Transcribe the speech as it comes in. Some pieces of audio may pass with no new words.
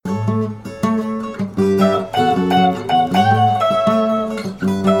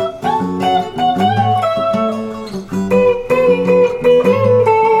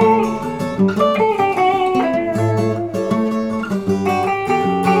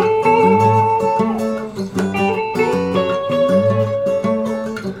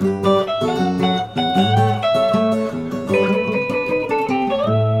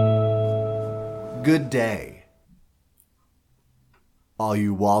all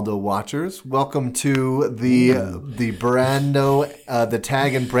you Waldo watchers. Welcome to the Brando, the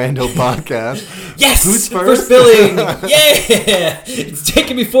Tag and Brando podcast. Yes! Who's first? billing! Yeah! It's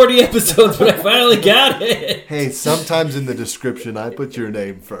taken me 40 episodes, but I finally got it! Hey, sometimes in the description, I put your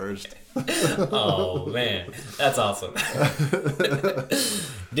name first. Oh, man. That's awesome.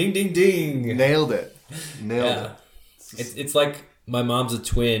 Ding, ding, ding. Nailed it. Nailed it. It's like my mom's a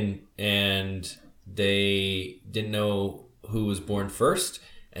twin, and they didn't know who was born first.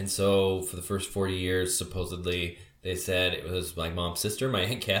 And so for the first 40 years, supposedly, they said it was my mom's sister, my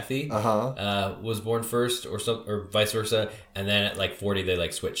Aunt Kathy, was born first or vice versa. And then at like 40, they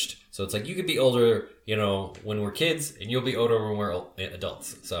like switched. So it's like you could be older, when we're kids, and you'll be older when we're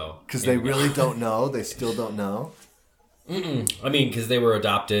adults. So because they really don't know. They still don't know. I mean, because they were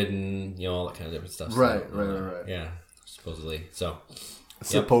adopted and, all that kind of different stuff. Right. Yeah, supposedly. So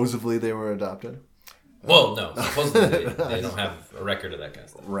supposedly they were adopted? Well, no. Supposedly they don't have a record of that kind of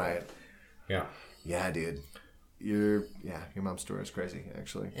stuff. Right. Yeah. Yeah, dude. Your mom's story is crazy,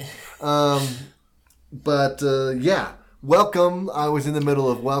 actually. Welcome. I was in the middle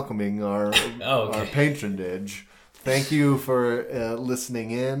of welcoming our patronage. Thank you for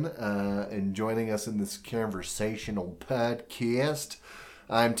listening in and joining us in this conversational podcast.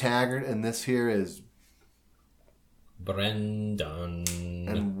 I'm Taggart, and this here is Brendan.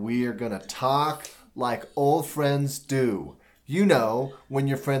 And we are going to talk like old friends do. When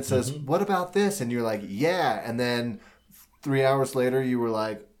your friend says, what about this? And you're like, yeah. And then 3 hours later, you were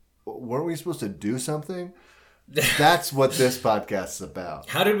like, weren't we supposed to do something? That's what this podcast is about.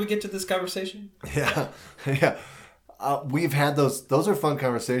 How did we get to this conversation? Yeah. We've had those. Those are fun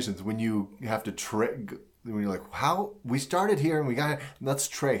conversations when you have to when you're like, how we started here and we got here. Let's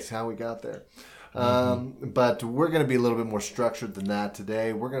trace how we got there. But we're going to be a little bit more structured than that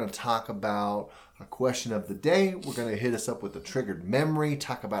today. We're going to talk about a question of the day. We're going to hit us up with a triggered memory,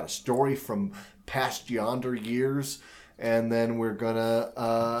 talk about a story from past yonder years, and then we're going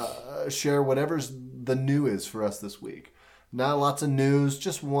to share whatever's the new is for us this week. Not lots of news,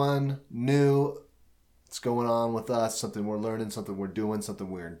 just one new. What's going on with us, something we're learning, something we're doing,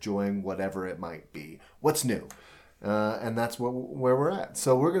 something we're enjoying, whatever it might be. What's new? And that's where we're at.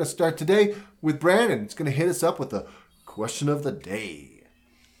 So we're going to start today with Brandon. It's going to hit us up with the question of the day.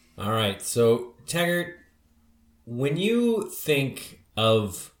 All right. So, Taggart, when you think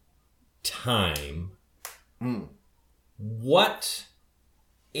of time, what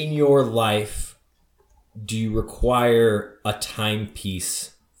in your life do you require a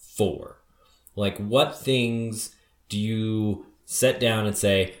timepiece for? Like, what things do you set down and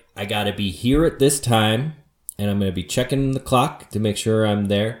say, I got to be here at this time, and I'm going to be checking the clock to make sure I'm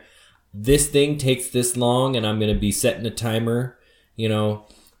there. This thing takes this long, and I'm going to be setting a timer.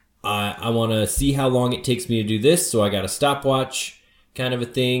 I want to see how long it takes me to do this, so I got a stopwatch kind of a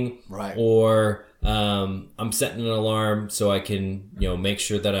thing. Right. Or I'm setting an alarm so I can, make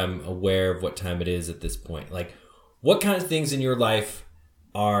sure that I'm aware of what time it is at this point. Like, what kind of things in your life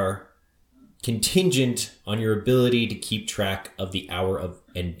are contingent on your ability to keep track of the hour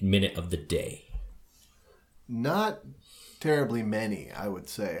and minute of the day? Not terribly many, I would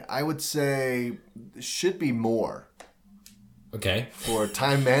say. I would say should be more. Okay. For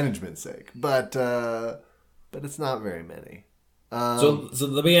time management's sake, but it's not very many. So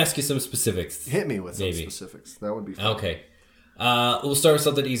let me ask you some specifics. Hit me with some specifics. That would be fun. Okay. We'll start with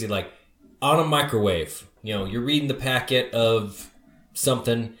something easy, like on a microwave. You're reading the packet of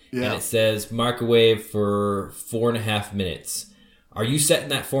something, and it says microwave for 4.5 minutes. Are you setting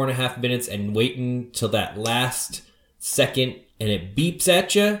that 4.5 minutes and waiting till that last second and it beeps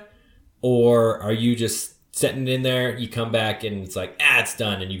at you? Or are you just setting it in there, you come back and it's like, it's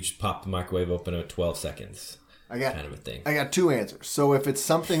done, and you just pop the microwave open at 12 seconds? Kind of a thing. I got two answers. So if it's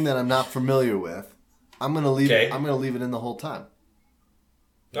something that I'm not familiar with, I'm gonna leave it. I'm gonna leave it in the whole time.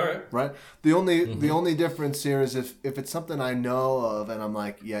 All right. Right. The only difference here is if it's something I know of and I'm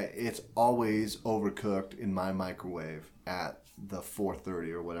like, it's always overcooked in my microwave at the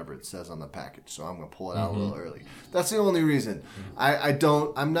 4:30 or whatever it says on the package. So I'm gonna pull it out a little early. That's the only reason.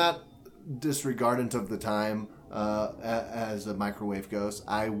 I'm not disregardant of the time as a microwave goes.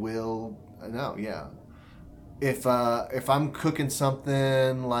 I will. No. Yeah. If I'm cooking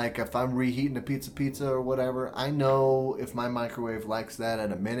something, like if I'm reheating a pizza or whatever, I know if my microwave likes that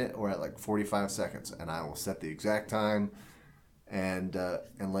at a minute or at like 45 seconds, and I will set the exact time and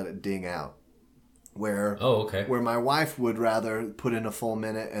let it ding out. Where my wife would rather put in a full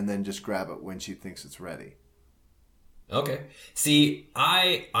minute and then just grab it when she thinks it's ready. Okay. See,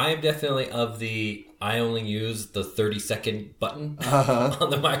 I am definitely of the I only use the 30-second button on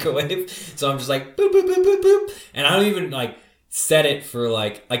the microwave. So I'm just like boop boop boop boop boop, and I don't even like set it for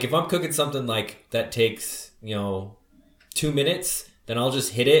like if I'm cooking something like that takes 2 minutes, then I'll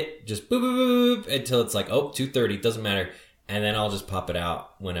just hit it, just boop boop boop until it's like 2:30, doesn't matter, and then I'll just pop it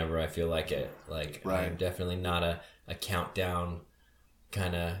out whenever I feel like it. Like Right. I'm definitely not a countdown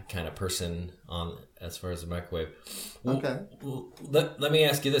kind of person on as far as the microwave. Okay. Let me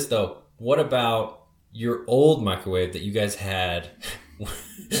ask you this though: what about your old microwave that you guys had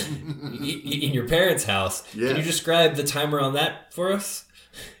in your parents' house? Yeah. Can you describe the timer on that for us?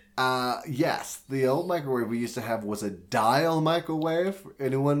 Yes, the old microwave we used to have was a dial microwave.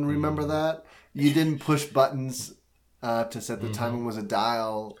 Anyone remember that? You didn't push buttons to set the time. It was a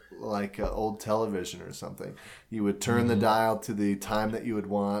dial, like an old television or something. You would turn the dial to the time that you would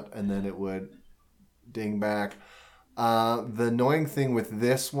want, and then it would ding back. The annoying thing with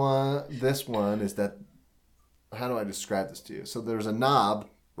this one is that, how do I describe this to you? So there's a knob,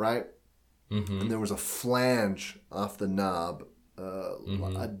 right? And there was a flange off the knob,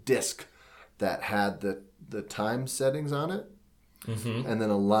 a disc that had the time settings on it, and then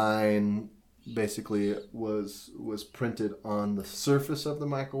a line basically was printed on the surface of the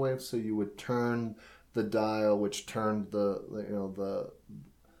microwave. So you would turn the dial, which turned the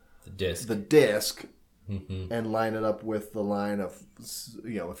disc. And line it up with the line of,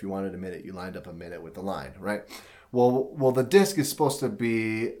 if you wanted a minute, you lined up a minute with the line, right? Well, the disc is supposed to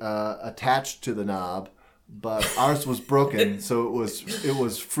be attached to the knob, but ours was broken, so it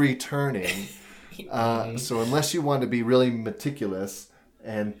was free turning. So unless you wanted to be really meticulous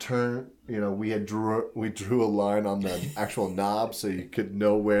and turn, we drew a line on the actual knob so you could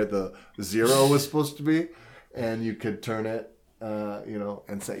know where the 0 was supposed to be, and you could turn it,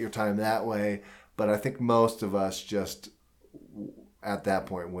 and set your time that way. But I think most of us just, at that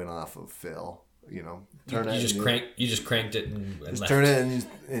point, went off of Phil. You just cranked it and just left. turn it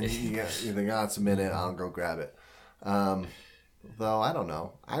and you think, it's a minute, I'll go grab it. Though I don't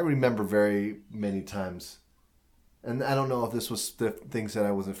know. I remember very many times, and I don't know if this was the things that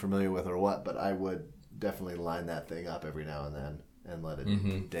I wasn't familiar with or what, but I would definitely line that thing up every now and then and let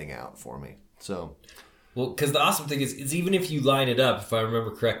it ding out for me. So, well, because the awesome thing is even if you line it up, if I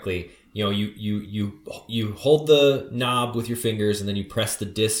remember correctly, you hold the knob with your fingers and then you press the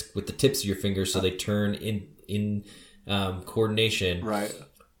disc with the tips of your fingers so they turn in coordination. Right.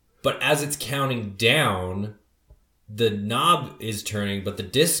 But as it's counting down, the knob is turning, but the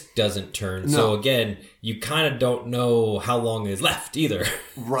disc doesn't turn. No. So again, you kind of don't know how long is left either.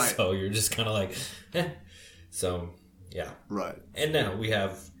 Right. So you're just kind of like, So, yeah. Right. And now we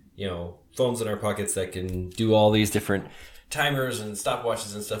have, phones in our pockets that can do all these different timers and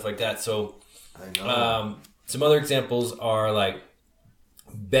stopwatches and stuff like that. So, I know. Some other examples are like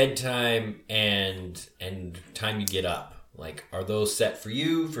bedtime and time you get up. Like, are those set for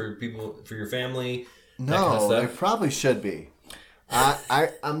you, for people, for your family? No, kind of they probably should be.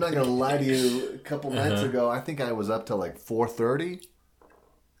 I'm not gonna lie to you. A couple nights ago, I think I was up till like 4:30.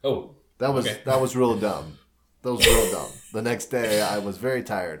 Oh, that was real dumb. That was real dumb. The next day, I was very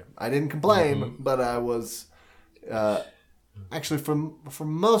tired. I didn't complain, but I was actually for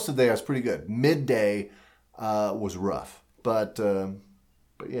most of the day I was pretty good. Midday was rough, but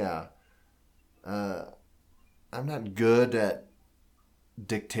yeah, I'm not good at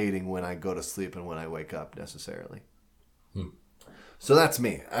dictating when I go to sleep and when I wake up necessarily. So that's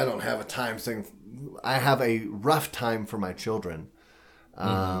me. I don't have a time thing. I have a rough time for my children.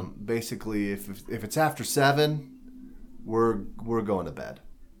 Basically, if it's after 7, we're going to bed.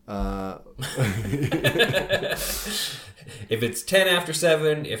 If it's 10 after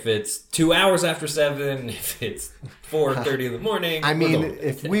 7, if it's 2 hours after 7, if it's 4:30 in the morning. I mean,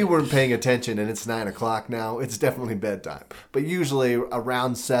 if we weren't paying attention and it's 9 o'clock now, it's definitely bedtime. But usually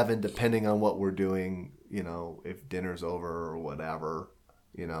around 7, depending on what we're doing, if dinner's over or whatever,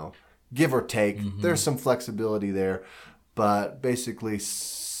 give or take. There's some flexibility there. But basically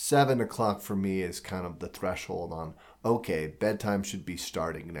 7 o'clock for me is kind of the threshold on, okay, bedtime should be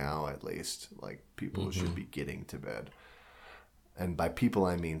starting now at least. Like, people should be getting to bed. And by people,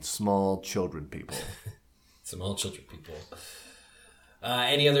 I mean small children people. Small children people.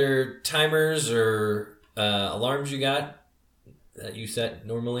 Any other timers or alarms you got that you set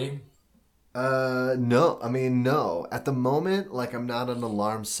normally? No. I mean, no. At the moment, like, I'm not an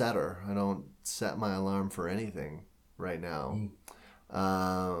alarm setter. I don't set my alarm for anything right now.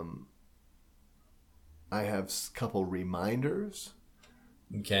 I have a couple reminders.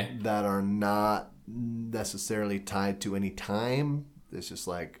 Okay. That are not necessarily tied to any time. It's just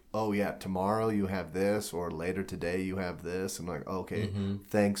like, oh yeah, tomorrow you have this, or later today you have this. I'm like, okay,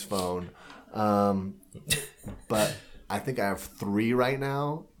 thanks, phone. But I think I have 3 right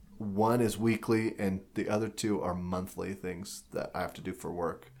now one is weekly, and the other two are monthly things that I have to do for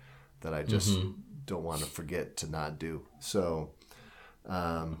work that I just don't want to forget to not do. So,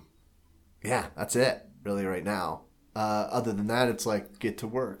 yeah, that's it really right now. Other than that, it's like get to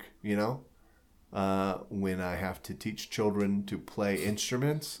work, you know? When I have to teach children to play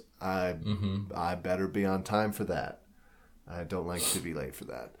instruments, I better be on time for that. I don't like to be late for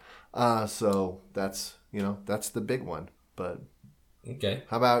that. So that's the big one. But okay.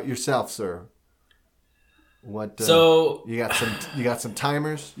 How about yourself, sir? What? So you got some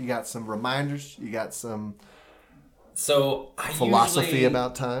timers, you got some reminders, you got some philosophy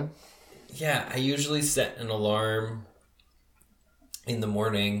about time. Yeah, I usually set an alarm in the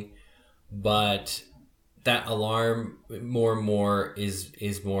morning, but that alarm more and more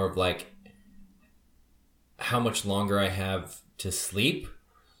is more of like how much longer I have to sleep,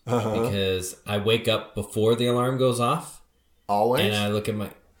 because I wake up before the alarm goes off. Always? And I look at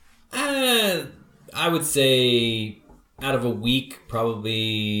my... I would say out of a week,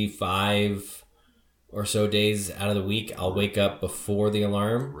 probably 5 or so days out of the week, I'll wake up before the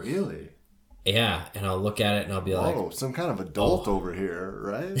alarm. Really? Yeah, and I'll look at it and I'll be like... Whoa, some kind of adult over here,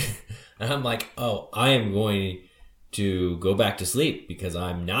 right? And I'm like, I am going to go back to sleep because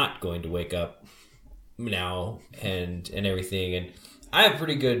I'm not going to wake up now and everything. And I have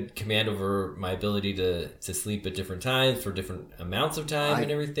pretty good command over my ability to sleep at different times for different amounts of time and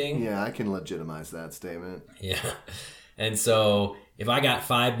everything. Yeah, I can legitimize that statement. Yeah. And so if I got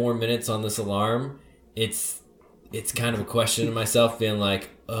 5 more minutes on this alarm, it's kind of a question to myself being like,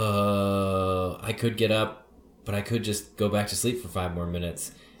 I could get up, but I could just go back to sleep for 5 more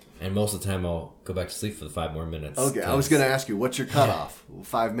minutes. And most of the time I'll go back to sleep for the 5 more minutes. Okay, I was going to ask you, what's your cutoff?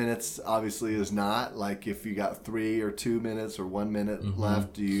 5 minutes obviously is not. Like if you got 3 or 2 minutes or 1 minute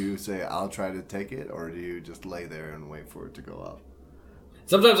left, do you say, I'll try to take it? Or do you just lay there and wait for it to go off?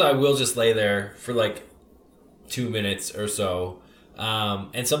 Sometimes I will just lay there for like 2 minutes or so.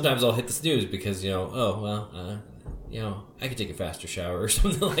 And sometimes I'll hit the snooze because, I could take a faster shower or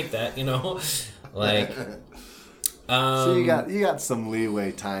something like that, like... So you got some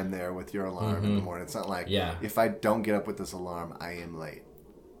leeway time there with your alarm in the morning. It's not like if I don't get up with this alarm, I am late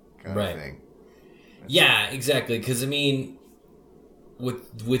kind of thing. Yeah, exactly. Because, I mean,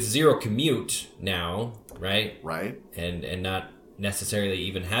 with zero commute now, right? Right. And not necessarily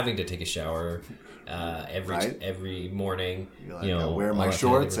even having to take a shower every morning. You're like, I'll wear my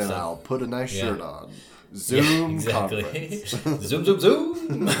shorts and I'll put a nice shirt on. Zoom exactly.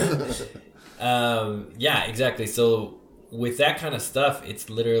 Zoom. Yeah, exactly. So with that kind of stuff, it's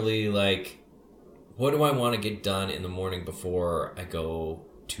literally like, what do I want to get done in the morning before I go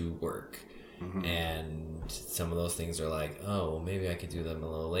to work? And some of those things are like, maybe I could do them a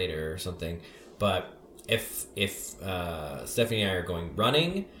little later or something. But if Stephanie and I are going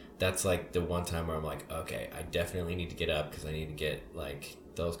running, that's like the one time where I'm like, okay, I definitely need to get up because I need to get like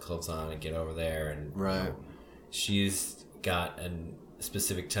those clothes on and get over there. And she's got a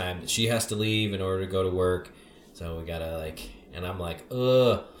specific time that she has to leave in order to go to work, so we gotta and I'm like,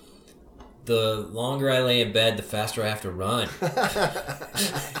 the longer I lay in bed, the faster I have to run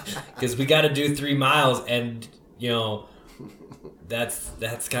because we got to do 3 miles, and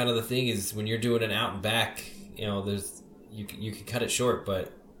that's kind of the thing is when you're doing an out and back, there's you can cut it short,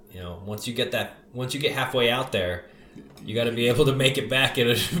 but once you get halfway out there, you got to be able to make it back at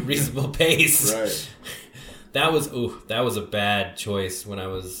a reasonable pace. Right. That was a bad choice when I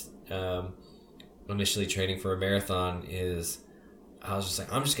was initially training for a marathon. I was just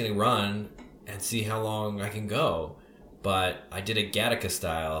like, I'm just going to run and see how long I can go. But I did a Gattaca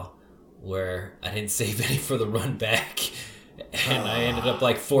style where I didn't save any for the run back. And I ended up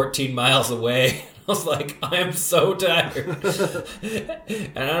like 14 miles away. I was like, I am so tired.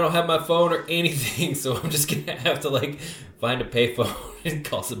 And I don't have my phone or anything, so I'm just going to have to find a payphone and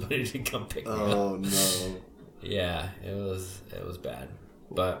call somebody to come pick me up. Oh, no. Yeah, it was bad.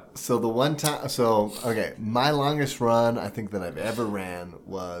 But so the one time, my longest run I think that I've ever ran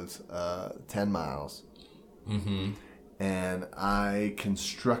was 10 miles. And I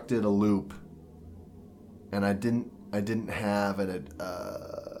constructed a loop, and I didn't have a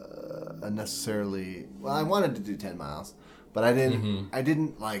necessarily. Well, I wanted to do 10 miles, but I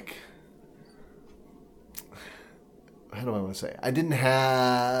didn't like. How do I want to say? I didn't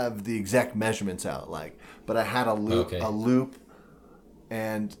have the exact measurements out, but I had a loop,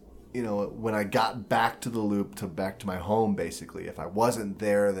 and when I got back to the loop back to my home, basically, if I wasn't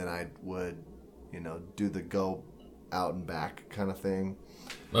there, then I would, do the go out and back kind of thing.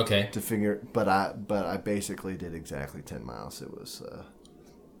 Okay. To figure, but I basically did exactly 10 miles. It was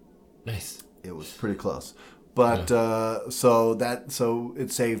nice. It was pretty close, But so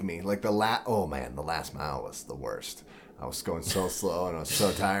it saved me. Like the last mile was the worst. I was going so slow and I was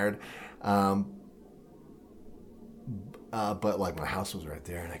so tired. But like my house was right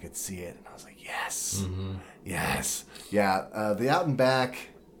there and I could see it and I was like, yes, yes, yeah. The out and back,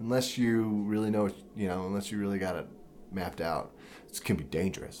 unless you really know, unless you really got it mapped out, it can be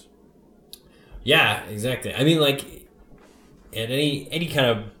dangerous. Yeah, exactly. I mean, like at any kind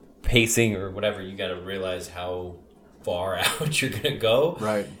of pacing or whatever, you got to realize how far out you're gonna go,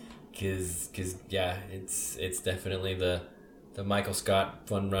 right? Because yeah, it's definitely the Michael Scott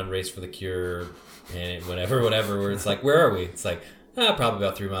fun run race for the cure and whatever, where it's like, where are we? It's like, probably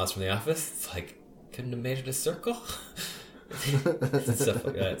about 3 miles from the office. It's like, couldn't have made it a circle. Stuff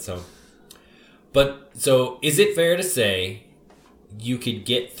like that. So is it fair to say you could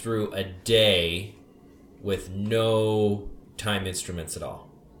get through a day with no time instruments at all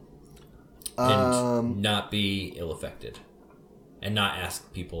and not be ill-affected and not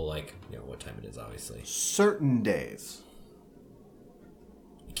ask people like, what time it is, obviously? Certain days.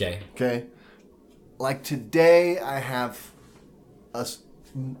 Okay. Like today, I have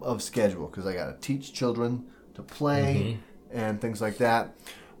of schedule because I got to teach children to play and things like that.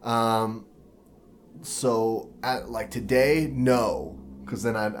 So like today, no, because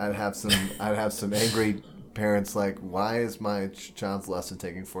then I'd have some angry parents like, why is my child's lesson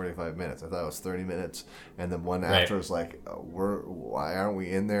taking 45 minutes? I thought it was 30 minutes, and then one after is like, why aren't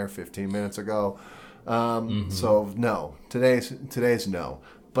we in there 15 minutes ago? So no, today's no.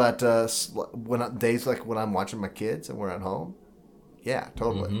 But days like when I'm watching my kids and we're at home, yeah,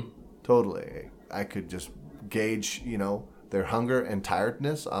 totally. I could just gauge, their hunger and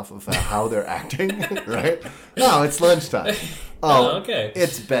tiredness off of how they're acting, right? No, it's lunchtime. Oh, okay.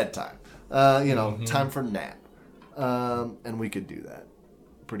 It's bedtime. Time for nap, and we could do that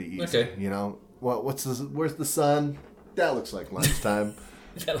pretty easy. Okay. Where's the sun? That looks like lunchtime.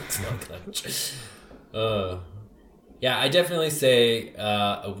 That looks like lunch. Yeah, I definitely say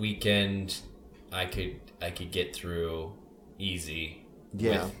a weekend I could get through easy.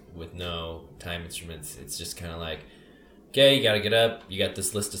 Yeah. With no time instruments. It's just kind of like, okay, you got to get up. You got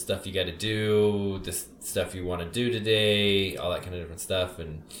this list of stuff you got to do. This stuff you want to do today. All that kind of different stuff.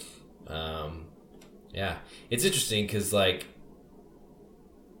 And yeah, it's interesting because like,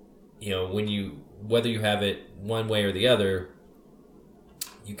 whether you have it one way or the other,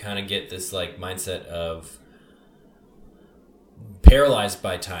 you kind of get this like mindset of paralyzed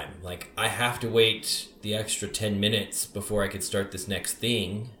by time. Like, I have to wait the extra 10 minutes before I could start this next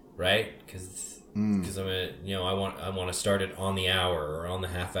thing, right? Because I'm I want to start it on the hour or on the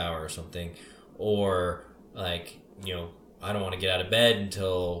half hour or something, or like I don't want to get out of bed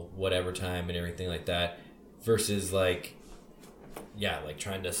until whatever time and everything like that. Versus like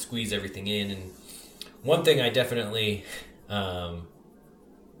trying to squeeze everything in. And one thing I definitely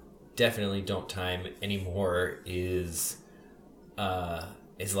don't time anymore is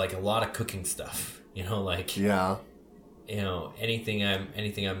like a lot of cooking stuff, Yeah. Anything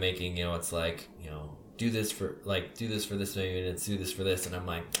I'm making, it's like, do this for this many minutes, do this for this, and I'm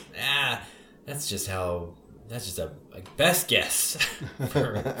like, that's just a best guess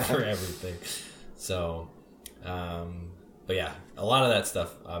for everything. So, but yeah, a lot of that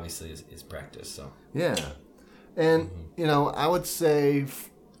stuff obviously is practice. So yeah, and I would say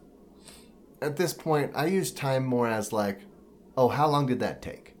at this point I use time more as like, oh, how long did that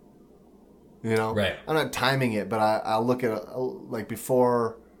take? Right. I'm not timing it, but I'll look at like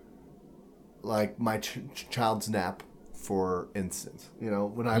before, like my child's nap, for instance.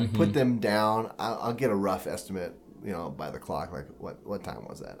 When I put them down, I'll get a rough estimate. By the clock, like what time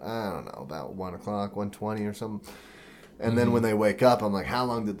was that? I don't know, about 1 o'clock, 1:20 or something. And then when they wake up, I'm like, how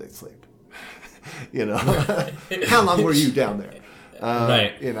long did they sleep? How long were you down there?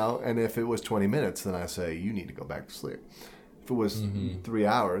 Right. And if it was 20 minutes, then I say, you need to go back to sleep. If it was 3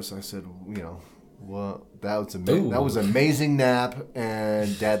 hours, I said, well, that was an amazing nap,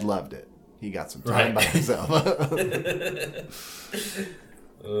 and Dad loved it. He got some time by himself.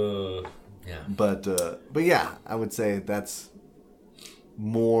 Yeah. But yeah, I would say that's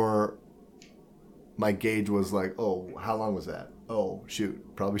more. My gauge was like, oh, how long was that? Oh,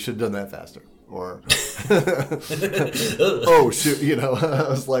 shoot, probably should have done that faster. Or, oh, shoot, I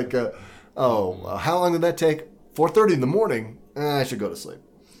was like, how long did that take? 4:30 in the morning. I should go to sleep.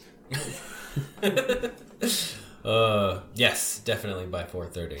 Yes, definitely by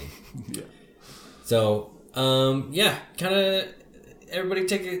 4:30. Yeah. So, kind of everybody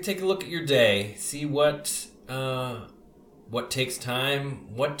take a look at your day. See what takes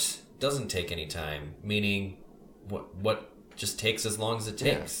time, what doesn't take any time. Meaning, what just takes as long as it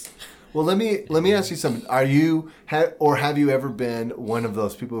takes. Well, let me ask you something. Are you or have you ever been one of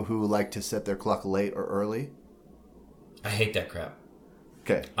those people who like to set their clock late or early? I hate that crap.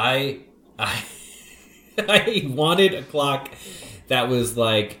 Okay. I I wanted a clock that was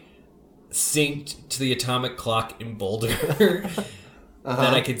like synced to the atomic clock in Boulder.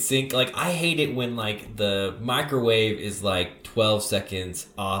 That I could sync. Like, I hate it when like the microwave is like 12 seconds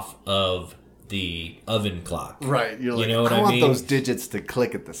off of the oven clock. Right. You're like, you know what I want mean? those digits to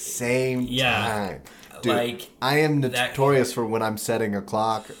click at the same time. Dude, Like, I am notorious for when I'm setting a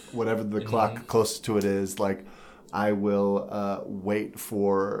clock, whatever the clock closest to it is, like I will wait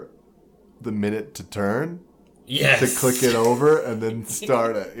for the minute to turn yes. to click it over and then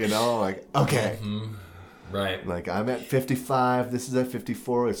start it, you know? Like, okay. Right. Like, I'm at 55, this is at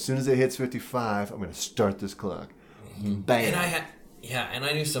 54. As soon as it hits 55, I'm going to start this clock. Bam. And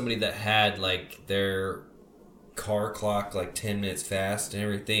I knew somebody that had like their car clock like 10 minutes fast and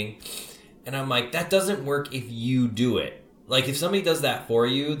everything. And I'm like, that doesn't work if you do it. Like, if somebody does that for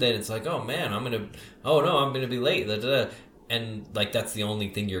you, then it's like, oh man, I'm going to be late. Da, da, da. And like, that's the only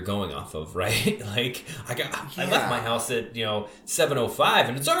thing you're going off of, right? Like, I left my house at 7:05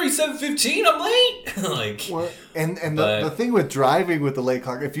 and it's already 7:15. I'm late. Like, well, and the thing with driving with the late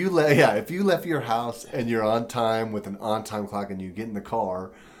clock, if you left your house and you're on time with an on time clock and you get in the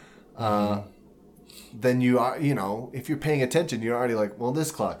car, then you are, if you're paying attention, you're already like, well,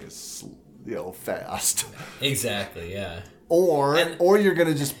 this clock is fast. Exactly. Yeah. Or you're going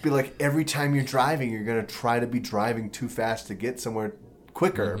to just be like, every time you're driving, you're going to try to be driving too fast to get somewhere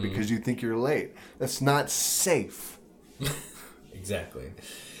quicker because you think you're late. That's not safe. Exactly.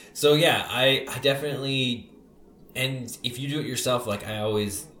 So, yeah, I definitely, and if you do it yourself, like, I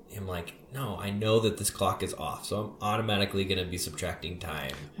always am like, no, I know that this clock is off, so I'm automatically going to be subtracting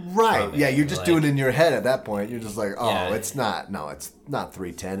time. Right. Yeah, you're just doing it in your head at that point. You're just like, oh, it's not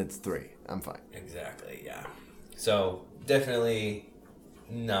 3:10, it's 3. I'm fine. Exactly, yeah. So, definitely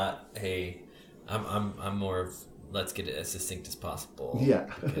not I'm more of let's get it as succinct as possible. Yeah.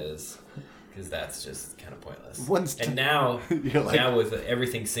 Because that's just kind of pointless. Now with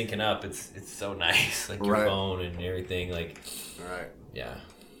everything syncing up, it's so nice. Like your phone and everything. Like, right. Yeah.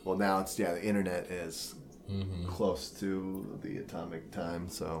 Well, now the internet is close to the atomic time,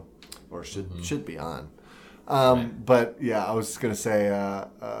 so or should be on. But yeah, I was gonna say,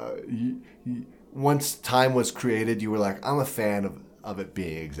 once time was created, you were like, I'm a fan of it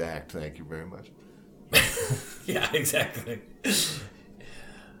being exact. Thank you very much. Yeah, exactly.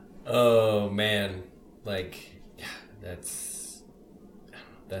 Oh man, like, yeah, that's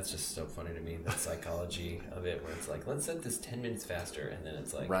just so funny to me. The psychology of it, where it's like, let's set this 10 minutes faster, and then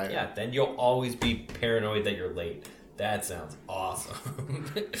it's like, yeah, then you'll always be paranoid that you're late. That sounds awesome.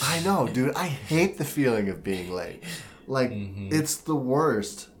 I know, dude. I hate the feeling of being late. Like, it's the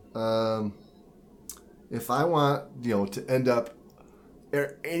worst. If I want, to end up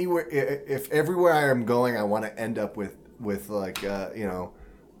anywhere, if everywhere I am going, I want to end up with like,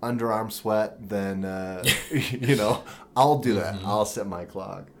 underarm sweat, then, I'll do that. I'll set my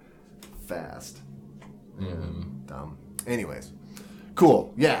clock fast. Dumb. Anyways,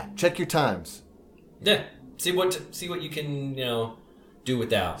 cool. Yeah, check your times. Yeah, see what you can do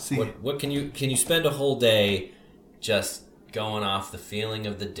without. What can you spend a whole day just going off the feeling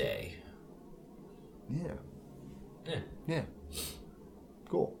of the day. Yeah.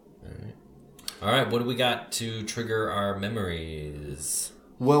 Cool. All right. What do we got to trigger our memories?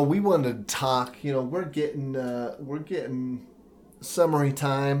 Well, we wanted to talk. We're getting summery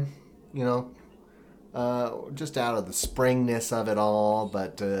time. Just out of the springness of it all.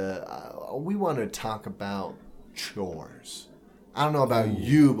 But we wanted to talk about chores. I don't know about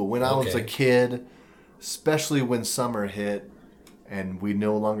you, but when I was a kid, especially when summer hit and we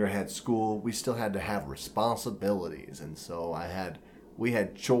no longer had school, we still had to have responsibilities, and so we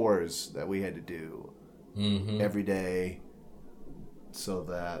had chores that we had to do every day so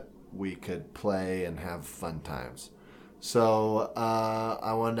that we could play and have fun times. So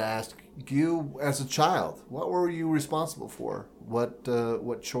I wanted to ask you, as a child, what were you responsible for? What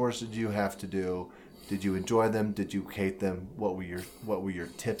chores did you have to do? Did you enjoy them? Did you hate them? What were your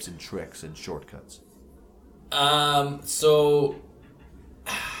tips and tricks and shortcuts? So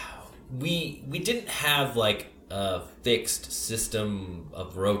we didn't have like a fixed system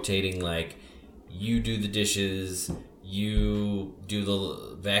of rotating, like you do the dishes, you do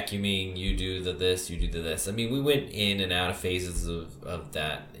the vacuuming, you do the this, you do the this. I mean, we went in and out of phases of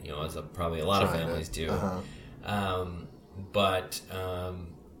that, as probably a lot of families do. But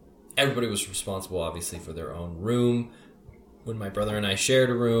everybody was responsible, obviously, for their own room. When my brother and I shared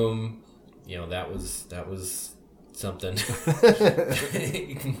a room, that was something.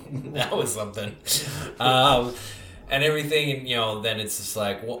 That was something. And everything, and then it's just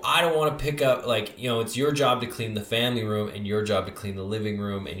like, well, I don't want to pick up, like, it's your job to clean the family room and your job to clean the living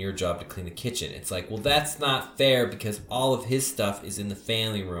room and your job to clean the kitchen. It's like, well, that's not fair because all of his stuff is in the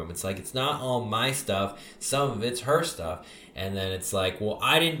family room. It's like, it's not all my stuff. Some of it's her stuff. And then it's like, well,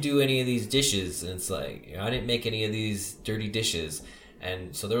 I didn't do any of these dishes. And it's like, I didn't make any of these dirty dishes.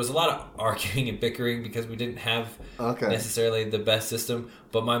 And so there was a lot of arguing and bickering because we didn't have necessarily the best system.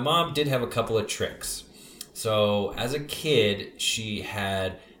 But my mom did have a couple of tricks. So as a kid, she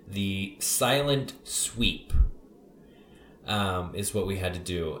had the silent sweep, is what we had to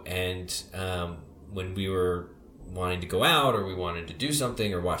do. And when we were wanting to go out or we wanted to do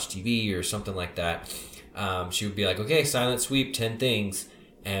something or watch TV or something like that, she would be like, okay, silent sweep, 10 things.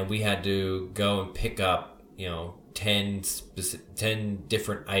 And we had to go and pick up, 10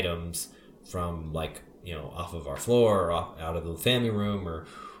 different items from, like, off of our floor or out of the family room or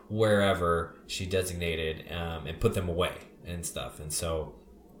wherever she designated, and put them away and stuff. And so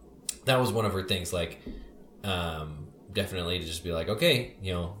that was one of her things, like, definitely to just be like, okay,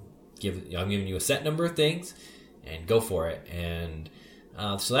 I'm giving you a set number of things and go for it. And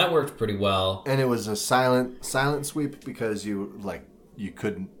so that worked pretty well. And it was a silent sweep because you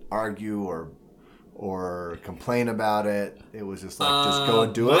couldn't argue or complain about it. It was just like, just go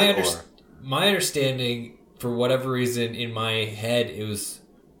and do it. My understanding, for whatever reason, in my head, it was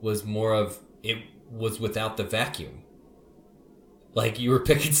more of, it was without the vacuum. Like, you were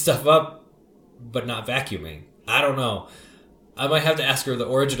picking stuff up, but not vacuuming. I don't know. I might have to ask her the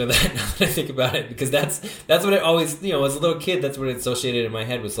origin of that now that I think about it, because that's what it always, as a little kid, that's what it associated in my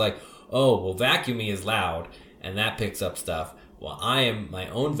head, was like, oh, well, vacuuming is loud, and that picks up stuff. Well, I am my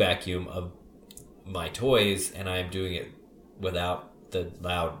own vacuum of my toys, and I am doing it without the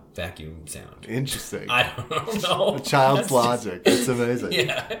loud vacuum sound. Interesting. I don't know. A child's logic. It's amazing.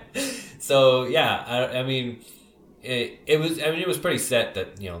 Yeah. So yeah, I mean, it was pretty set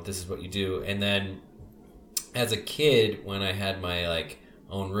that this is what you do. And then as a kid, when I had my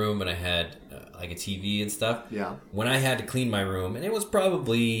own room and I had a TV and stuff. Yeah. When I had to clean my room, and it was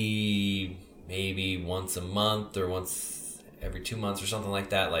probably maybe once a month or once every 2 months or something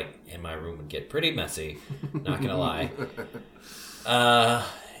like that. And my room would get pretty messy. Not gonna lie.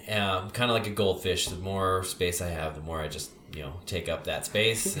 Yeah, I'm kind of like a goldfish. The more space I have, the more I just, take up that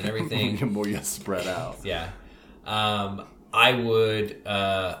space and everything. The more you spread out. Yeah. I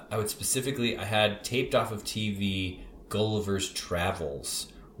would specifically, I had taped off of TV Gulliver's Travels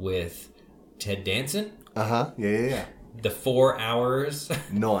with Ted Danson. Uh-huh. Yeah. The 4 hours.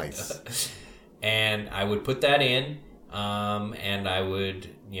 Nice. And I would put that in, and I would,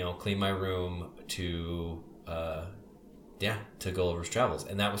 clean my room to Gulliver's Travels.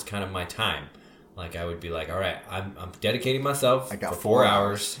 And that was kind of my time. Like, I would be like, all right, I'm dedicating myself for 4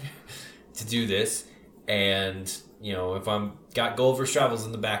 hours to do this. And, if I'm got Gulliver's Travels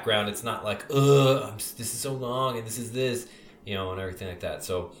in the background, it's not like, this is so long and this is this, and everything like that.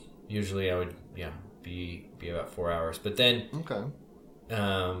 So usually I would, be about 4 hours. But then,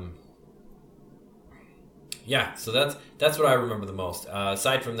 so that's what I remember the most.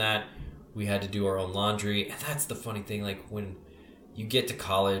 Aside from that, we had to do our own laundry. And that's the funny thing, like, when you get to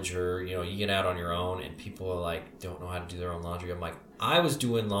college or, you get out on your own and people are like, don't know how to do their own laundry. I'm like, I was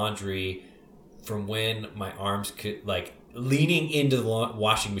doing laundry from when my arms could, leaning into the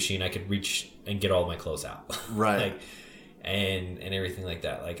washing machine, I could reach and get all my clothes out. Right. And everything like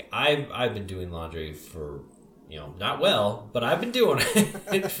that. Like, I've been doing laundry for, not well, but I've been doing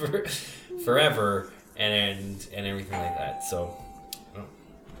it for forever and everything like that. So...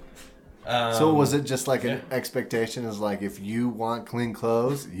 so was it just like an expectation is like, if you want clean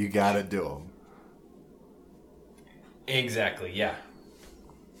clothes, you got to do them? Exactly, yeah.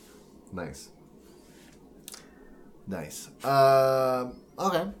 Nice.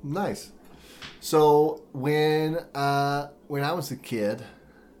 Okay, nice. So when I was a kid,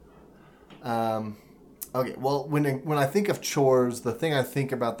 when I think of chores, the thing I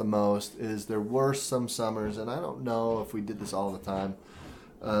think about the most is there were some summers, and I don't know if we did this all the time,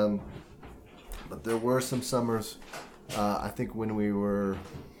 but there were some summers, I think when we were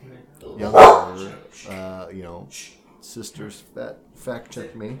younger, sisters fact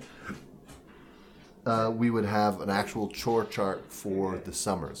check me, we would have an actual chore chart for the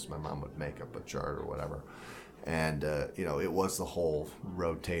summers. My mom would make up a chart or whatever. And, it was the whole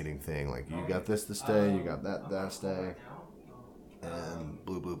rotating thing. Like, you got this day, you got that day, and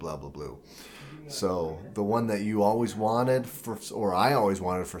blue, blah, blah, blue. So the one that you always wanted, or I always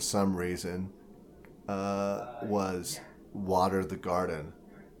wanted for some reason, was water the garden.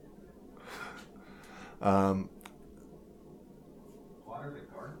 water the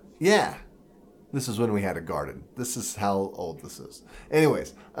garden? Yeah. This is when we had a garden. This is how old this is.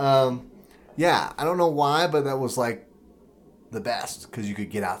 Anyways, yeah, I don't know why, but that was like the best because you could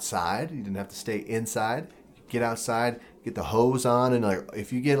get outside. You didn't have to stay inside. You could get outside, get the hose on, and like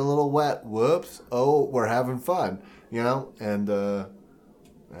if you get a little wet, whoops, oh, we're having fun, you know? And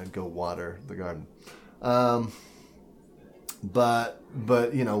I'd go water the garden. But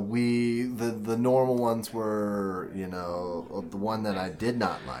you know, the normal ones were, you know, the one that I did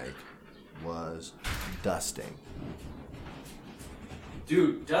not like was dusting.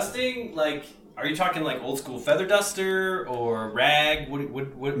 Dude, dusting, like, are you talking like old school feather duster or rag? What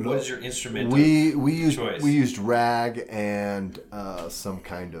is your instrument? We used choice? we used rag and some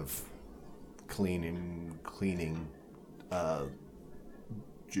kind of cleaning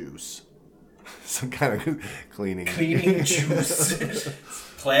juice. Some kind of cleaning juice.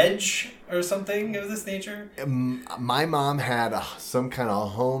 Pledge or something of this nature? My mom had some kind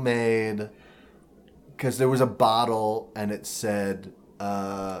of homemade, because there was a bottle and it said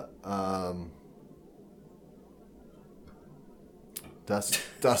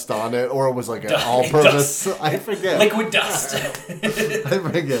dust on it, or it was like an all-purpose. I forget. Liquid dust. I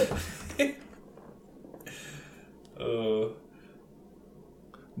forget.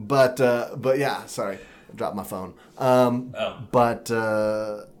 But yeah, sorry, I dropped my phone. But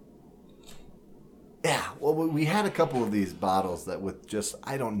yeah, well, we had a couple of these bottles that with just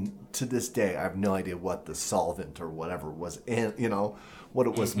to this day I have no idea what the solvent or whatever was in, you know, what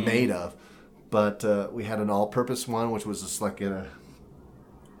it was made of. But we had an all-purpose one, which was just like in a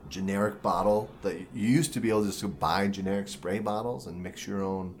generic bottle that you used to be able to just buy generic spray bottles and mix your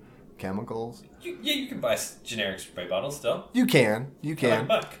own chemicals. You can buy generic spray bottles still. You can. For like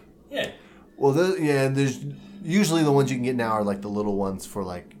 $1. Yeah. Well, there's usually the ones you can get now are like the little ones for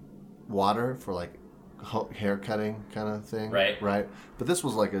like water, for like hair cutting kind of thing. Right. But this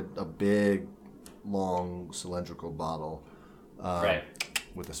was like a big, long cylindrical bottle. Right.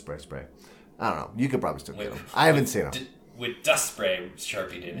 With a spray. I don't know. You could probably still get them. I haven't seen them. With dust spray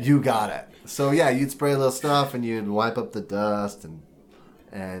Sharpied in it. You got it. So yeah, you'd spray a little stuff and you'd wipe up the dust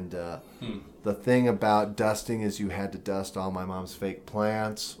and the thing about dusting is you had to dust all my mom's fake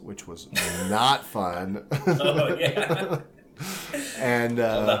plants, which was not fun. Oh yeah. And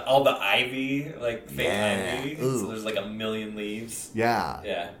all the ivy, like fake ivy. Ooh. So there's like a million leaves. Yeah.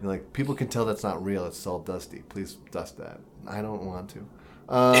 Yeah. Like people can tell that's not real. It's all dusty. Please dust that. I don't want to.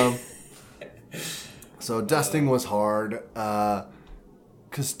 So dusting was hard.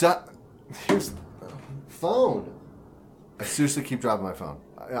 Cause here's the phone. I seriously keep dropping my phone.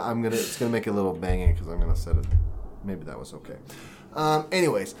 It's gonna make a little banging because I'm gonna set it. Maybe that was okay.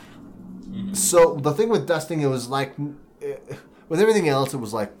 Anyways, so the thing with dusting, it was like with everything else, it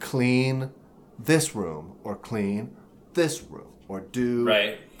was like clean this room or clean this room or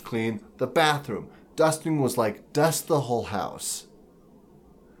clean the bathroom. Dusting was like dust the whole house.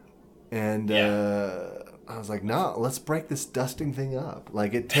 And I was like, no, let's break this dusting thing up.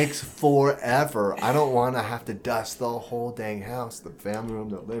 Like, it takes forever. I don't want to have to dust the whole dang house, the family room,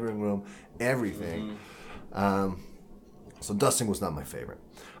 the living room, everything. So dusting was not my favorite.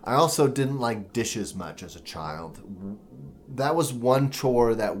 I also didn't like dishes much as a child. That was one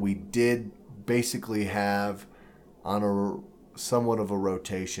chore that we did basically have on somewhat of a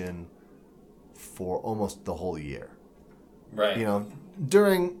rotation for almost the whole year. Right. You know,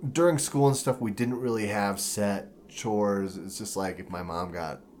 during school and stuff, we didn't really have set chores. It's just like if my mom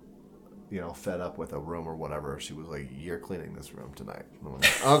got, you know, fed up with a room or whatever, she was like, "You're cleaning this room tonight." And I'm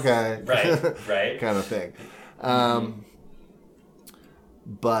like, okay. Right. Kind of thing.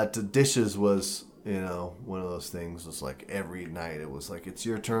 But dishes was, you know, one of those things. Was like every night it was like, it's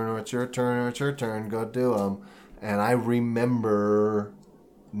your turn or it's your turn or it's your turn. Go do them. And I remember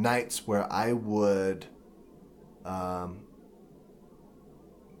nights where I would,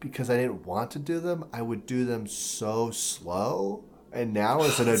 because I didn't want to do them, I would do them so slow. And now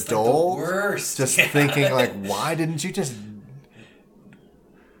as an adult, like the worst. Just thinking like, why didn't you just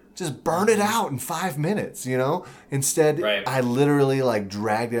burn it out in 5 minutes, you know? Instead, I literally like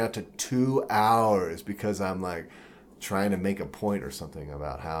dragged it out to 2 hours because I'm like trying to make a point or something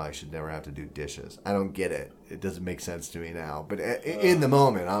about how I should never have to do dishes. I don't get it. It doesn't make sense to me now. But in the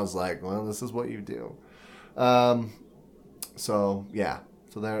moment, I was like, well, this is what you do. So, yeah.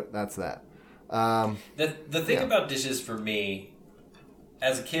 So that's that. The thing about dishes for me,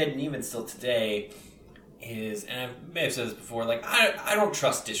 as a kid and even still today, is, and I may have said this before, like I don't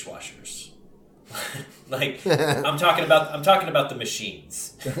trust dishwashers. Like I'm talking about the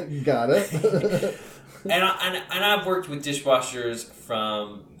machines. Got it. and I've worked with dishwashers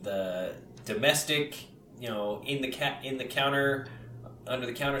from the domestic, you know, in the counter under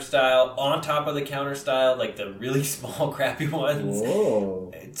the counter style, on top of the counter style, like the really small crappy ones.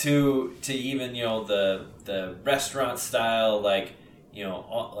 Whoa. To even, you know, the restaurant style, like, you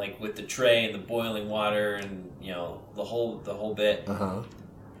know, like with the tray and the boiling water and, you know, the whole bit. Uh-huh.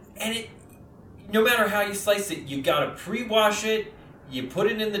 And it, no matter how you slice it, you gotta pre-wash it, you put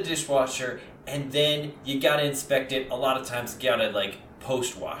it in the dishwasher, and then you gotta inspect it. A lot of times you gotta, like,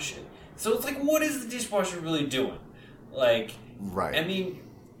 post-wash it. So it's like, what is the dishwasher really doing? Like, right. I mean,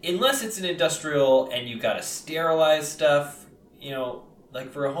 unless it's an industrial and you gotta sterilize stuff, you know,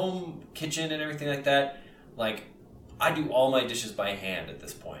 like for a home kitchen and everything like that, like, I do all my dishes by hand at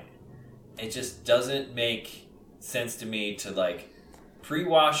this point. It just doesn't make sense to me to, like,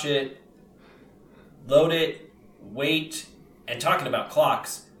 pre-wash it, load it, wait, and talking about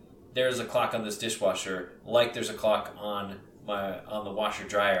clocks, there's a clock on this dishwasher, like there's a clock on the washer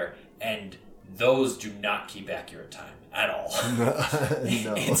dryer, and those do not keep accurate time at all.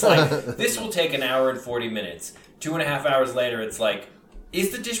 No. It's like, this will take an hour and 40 minutes. 2.5 hours later, it's like,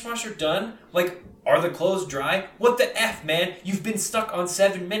 is the dishwasher done? Like, are the clothes dry? What the F, man? You've been stuck on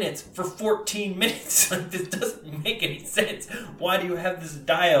 7 minutes for 14 minutes. Like, this doesn't make any sense. Why do you have this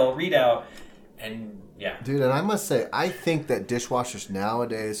dial readout? And, yeah. Dude, and I must say, I think that dishwashers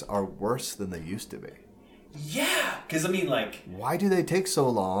nowadays are worse than they used to be. Yeah, because, I mean, like... Why do they take so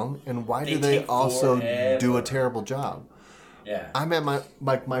long, and why do they take also forever. do a terrible job? Yeah. I'm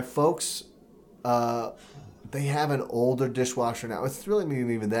at my folks, they have an older dishwasher now. It's really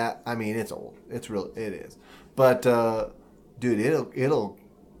not even that. I mean, it's old. It is. But, dude, it'll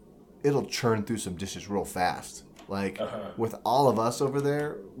churn through some dishes real fast. Like, with all of us over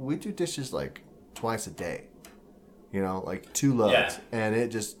there, we do dishes, like, twice a day. You know, like 2 loads. Yeah. And it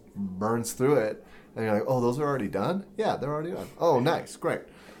just burns through it. And you're like, oh, those are already done? Yeah, they're already done. Oh, nice. Great.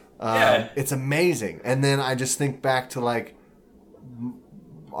 Yeah. It's amazing. And then I just think back to, like,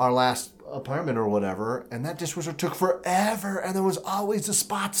 our last apartment or whatever, and that dishwasher took forever, and there was always the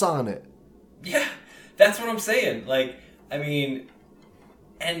spots on it. Yeah, that's what I'm saying. Like, I mean,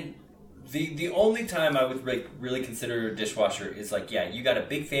 and the only time I would really consider a dishwasher is like, yeah, you got a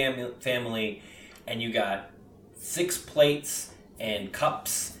big family, and you got 6 plates and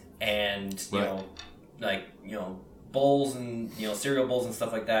cups and you know, like, you know, bowls and, you know, cereal bowls and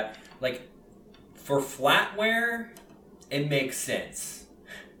stuff like that. Like, for flatware, it makes sense.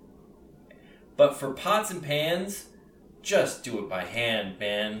 But for pots and pans, just do it by hand,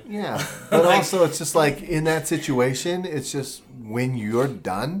 man. Yeah. But also, it's just like, in that situation, it's just when you're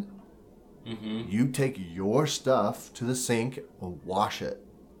done, you take your stuff to the sink and wash it.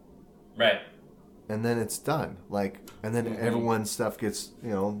 Right. And then it's done. Like, and then everyone's stuff gets, you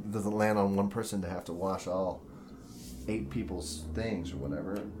know, doesn't land on one person to have to wash all 8 people's things or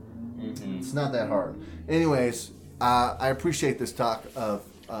whatever. It's not that hard. Anyways, I appreciate this talk of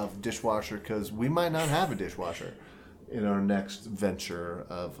dishwasher, because we might not have a dishwasher in our next venture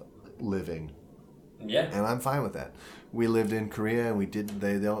of living. Yeah. And I'm fine with that. We lived in Korea, and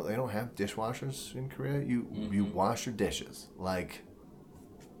they don't have dishwashers in Korea. You wash your dishes, like,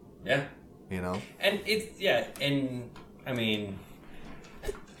 yeah. you know. And and I mean,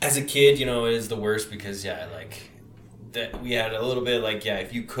 as a kid, you know, it is the worst because, yeah, like, that we had a little bit like, yeah,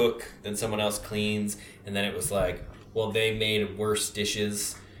 if you cook, then someone else cleans, and then it was like, well, they made worse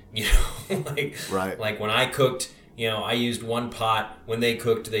dishes, you know, like, right. Like when I cooked, you know, I used 1 pot. When they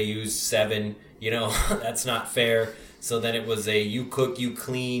cooked, they used 7. You know, that's not fair. So then it was a you cook, you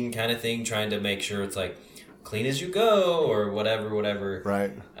clean kind of thing, trying to make sure it's like clean as you go or whatever.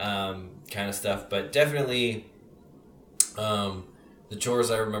 Right. Kind of stuff. But definitely, the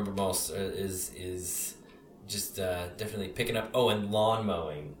chores I remember most is just definitely picking up. Oh, and lawn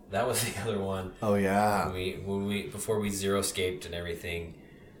mowing. That was the other one. Oh yeah. When we before we zero-scaped and everything.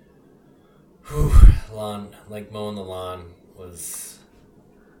 Lawn, like mowing the lawn was.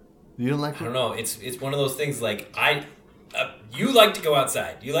 You don't like? I don't know. It's one of those things. Like you like to go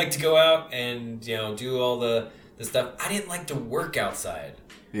outside. You like to go out and, you know, do all the stuff. I didn't like to work outside.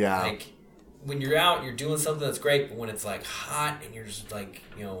 Yeah. Like, when you're out, you're doing something that's great, but when it's like hot and you're just like,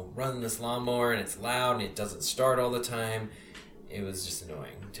 you know, running this lawnmower and it's loud and it doesn't start all the time, it was just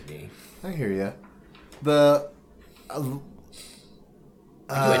annoying to me. I hear you.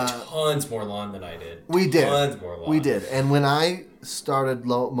 You had tons more lawn than I did. We did. Tons more lawn. We did. And when I started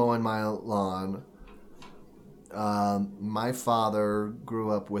mowing my lawn, my father grew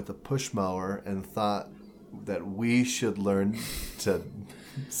up with a push mower and thought that we should learn to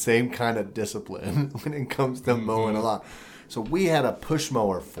same kind of discipline when it comes to mowing a lawn. So we had a push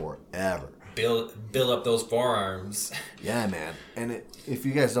mower forever. Build up those forearms. Yeah, man. And if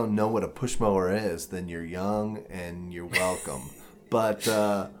you guys don't know what a push mower is, then you're young and you're welcome. But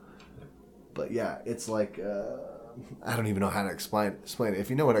yeah, it's like I don't even know how to explain it.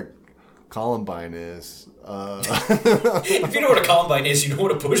 If you know what a Columbine is, if you know what a Columbine is, you know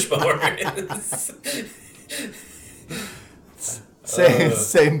what a push mower is.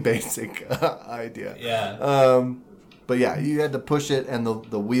 Same basic idea. Yeah. But yeah, you had to push it, and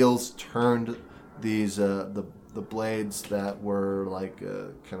the wheels turned these the blades that were like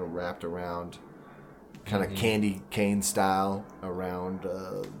kind of wrapped around, kind of candy cane style around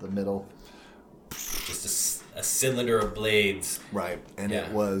the middle. Just a cylinder of blades. Right, and it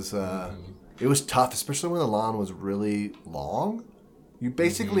was tough, especially when the lawn was really long. You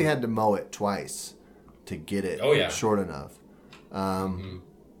basically had to mow it twice to get it short enough. And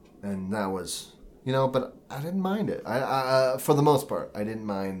that was, but I didn't mind it. I for the most part, I didn't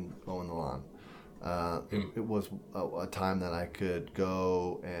mind mowing the lawn. It was a time that I could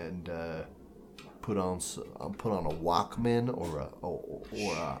go and put on a Walkman or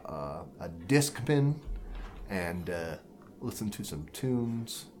a Discman and listen to some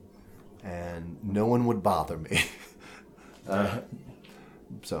tunes, and no one would bother me.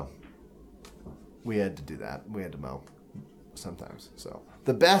 So we had to do that. We had to mow sometimes. So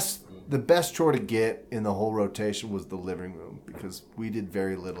the best chore to get in the whole rotation was the living room, because we did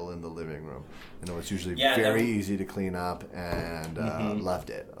very little in the living room, and it was usually very easy to clean up, and loved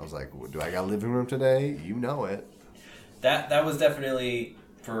it. I was like, do I got a living room today? You know it. That was definitely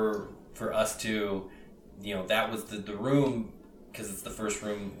for us too. That was the room, because it's the first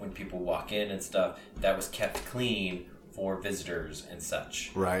room when people walk in and stuff, that was kept clean for visitors and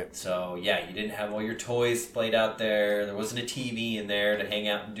such. Right. So, yeah, you didn't have all your toys played out there. There wasn't a TV in there to hang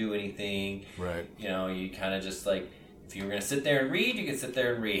out and do anything. Right. You kind of just like, if you were going to sit there and read, you could sit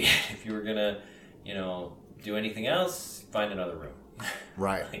there and read. If you were going to, do anything else, find another room.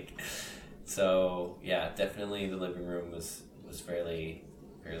 Right. So, yeah, definitely the living room was fairly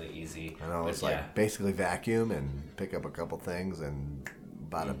easy. I know, it's like basically vacuum and pick up a couple things and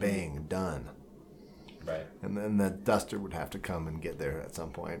bada bang, done. Right. And then the duster would have to come and get there at some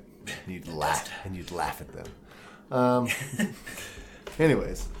point. And you'd laugh at them.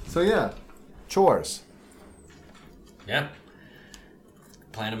 Anyways, so yeah, chores. Yeah.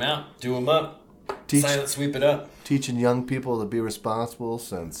 Plan them out. Do them up. Silent sweep it up. Teaching young people to be responsible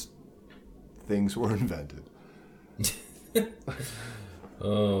since things were invented.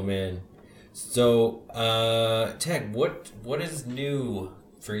 Oh man. So, Tag, what is new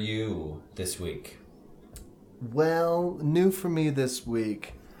for you this week? Well, new for me this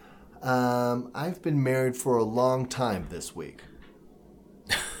week. I've been married for a long time this week.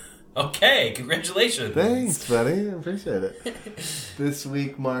 Okay, congratulations. Thanks, buddy. I appreciate it. This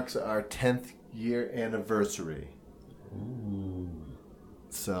week marks our 10th year anniversary. Ooh.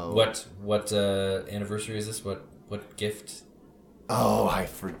 So what anniversary is this? What gift? Oh, I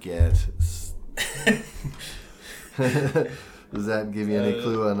forget. Does that give you any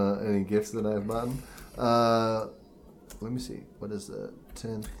clue on any gifts that I've bought? Let me see. What is the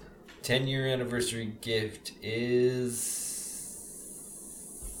 10th? 10-year anniversary gift is...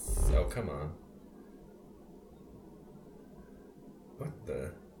 Oh, come on. What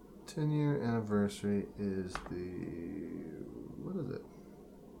the... 10-year anniversary is the... What is it?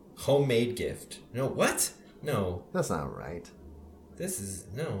 Homemade gift. No, what? No. That's not right. This is...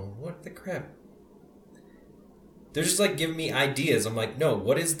 No, what the crap? They're just like giving me ideas. I'm like, no,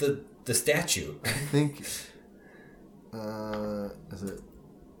 what is the statue? I think... is it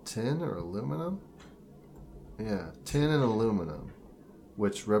tin or aluminum? Yeah, tin and aluminum,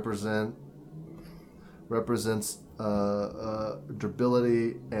 which represents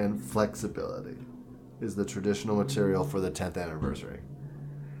durability and flexibility, is the traditional material for the 10th anniversary.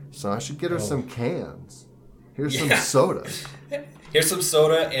 So I should get her some cans. Here's some soda. Here's some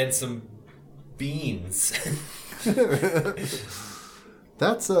soda and some beans.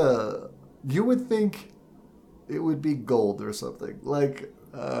 That's you would think it would be gold or something. Like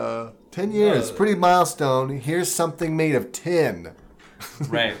 10 years, pretty milestone. Here's something made of tin.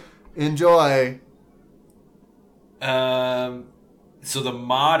 Right. Enjoy. So the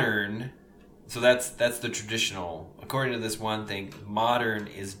modern, that's the traditional. According to this one thing, modern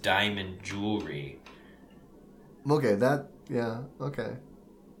is diamond jewelry. Okay, okay.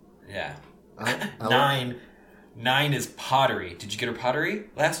 Yeah. I 9 is pottery. Did you get her pottery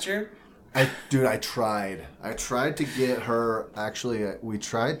last year? I tried. I tried to get her. Actually, I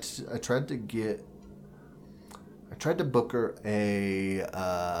tried to book her a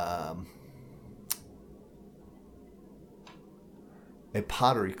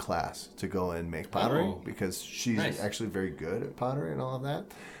pottery class to go and make pottery because she's actually very good at pottery and all of that.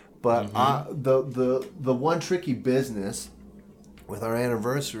 But the one tricky business with our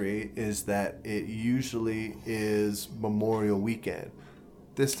anniversary is that it usually is Memorial Weekend.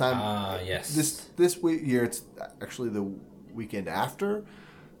 This time, yes. this year it's actually the weekend after,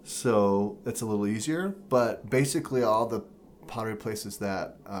 so it's a little easier. But basically, all the pottery places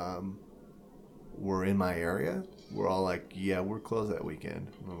that were in my area were all like, "Yeah, we're closed that weekend."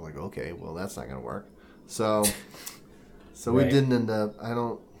 And I'm like, "Okay, well, that's not gonna work." So Right. we didn't end up. I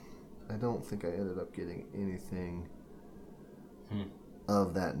don't think I ended up getting anything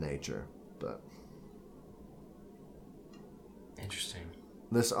of that nature, but. Interesting.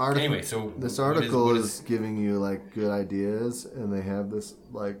 This article, Anyway, so this what article is- is giving you like good ideas, and they have this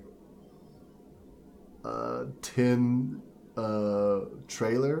like tin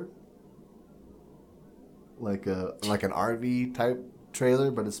trailer, like an RV type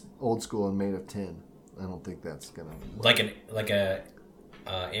trailer, but it's old school and made of tin. I don't think that's gonna work. like a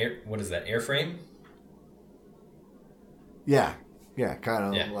air. What is that? Airframe? Yeah, kind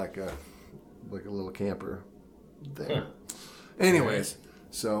of Yeah. like a little camper thing. Huh. Anyways,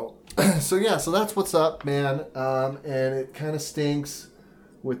 so that's what's up, man. And it kind of stinks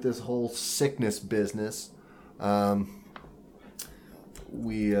with this whole sickness business.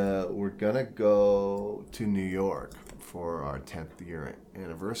 We're gonna go to New York for our 10th year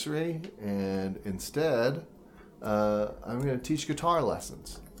anniversary, and instead, I'm gonna teach guitar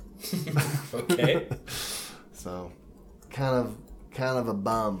lessons. Okay. So, kind of a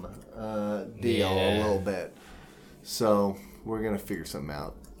bum deal a little bit. So we're gonna figure something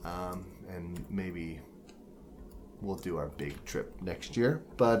out, and maybe we'll do our big trip next year.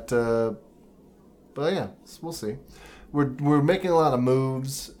 But yeah, we'll see. We're making a lot of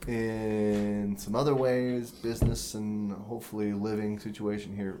moves in some other ways, business and hopefully living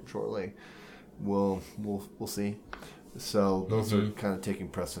situation here shortly. We'll see. So those are kind of taking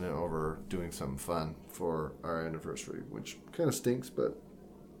precedent over doing something fun for our anniversary, which kind of stinks, but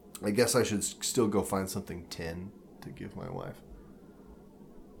I guess I should still go find something tin to give my wife.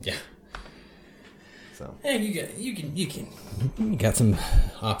 Yeah. So Yeah, you got some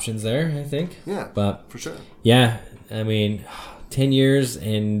options there, I think. yeah, But for sure. yeah, I mean, 10 years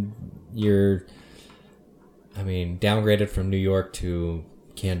and you're, downgraded from New York to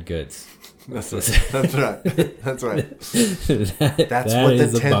canned goods. That's right. That's right. That's right. That's That's what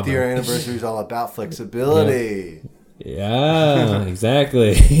the 10th year anniversary is all about. Flexibility. Yeah,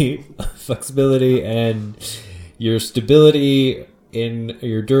 exactly. Flexibility and your stability in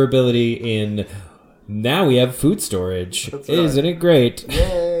your durability in. Now we have food storage. That's right. Isn't it great?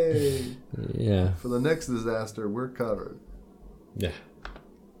 Yay! Yeah. For the next disaster, we're covered. Yeah.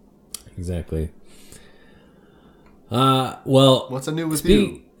 Exactly. Well, What's new with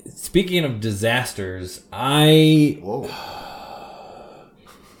you? Speaking of disasters, It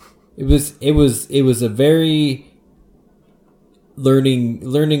was a very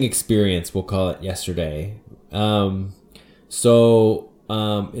learning experience, we'll call it, yesterday. In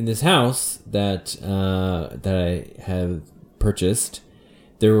this house that I have purchased,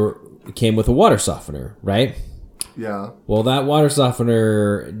 it came with a water softener, right? Yeah. Well, that water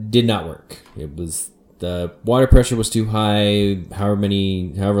softener did not work. The water pressure was too high,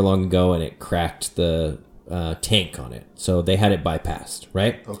 however long ago, and it cracked the tank on it. So they had it bypassed,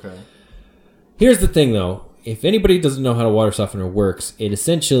 right? Okay. Here's the thing, though. If anybody doesn't know how a water softener works, it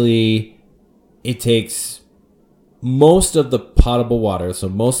takes most of the potable water, so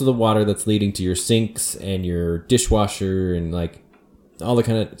most of the water that's leading to your sinks and your dishwasher and like all the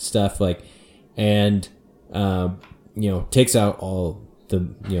kind of stuff, takes out all the,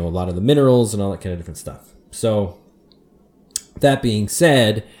 a lot of the minerals and all that kind of different stuff. So that being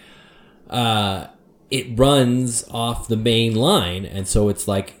said, it runs off the main line, and so it's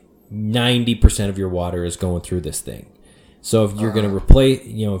like 90% of your water is going through this thing. So if you're going to replace,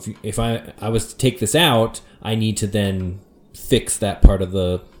 if I was to take this out, I need to then fix that part of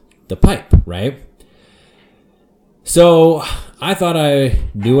the pipe, right? So I thought I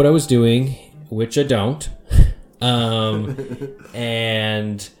knew what I was doing, which I don't.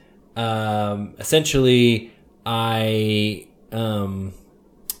 Essentially I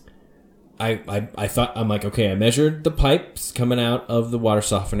thought, I'm like, okay, I measured the pipes coming out of the water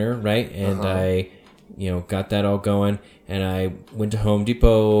softener, right? And I got that all going, and I went to Home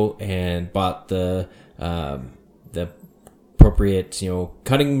Depot and bought the appropriate,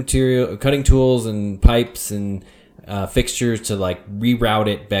 cutting tools and pipes and fixtures to like reroute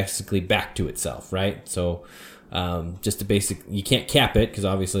it basically back to itself, right? So just you can't cap it because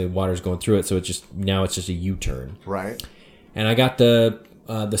obviously water's going through it, so it's just a U-turn. Right. And I got the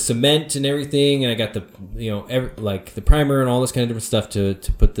cement and everything, and I got the the primer and all this kind of different stuff to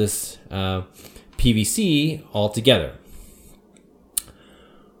put this PVC all together.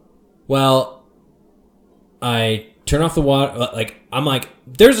 Well, I turn off the water. Like, I'm like,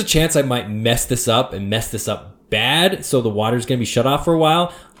 there's a chance I might mess this up and mess this up bad, so the water's going to be shut off for a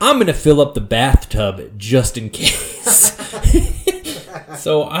while. I'm going to fill up the bathtub just in case.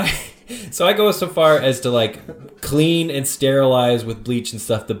 So I go so far as to, like, clean and sterilize with bleach and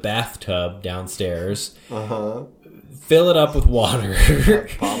stuff the bathtub downstairs. Fill it up with water.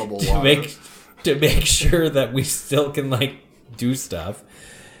 Potable to make sure that we still can, like, do stuff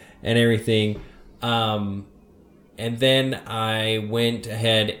and everything. And then I went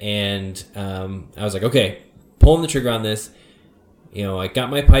ahead and I was like, okay, pulling the trigger on this. You know, I got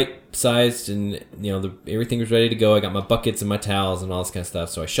my pipe sized and, you know, everything was ready to go. I got my buckets and my towels and all this kind of stuff.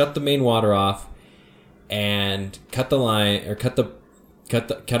 So I shut the main water off and cut the line, or cut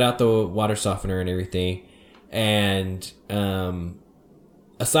out the water softener and everything. And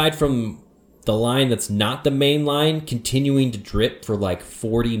aside from the line that's not the main line continuing to drip for like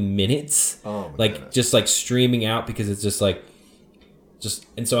 40 minutes, like just like streaming out, because it's just like,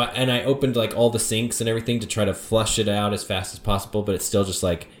 and so I opened like all the sinks and everything to try to flush it out as fast as possible, but it's still just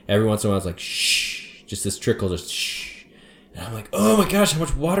like every once in a while it's like shh, just this trickle, just shh, and I'm like, oh my gosh, how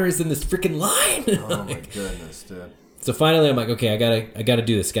much water is in this freaking line? Oh my goodness, dude. So finally I'm like, okay, I gotta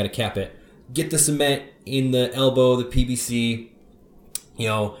do this, gotta cap it, get the cement in the elbow, the PVC, you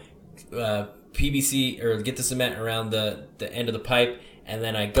know, PVC, or get the cement around the end of the pipe, and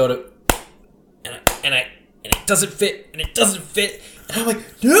then I go to and it doesn't fit, and I'm like,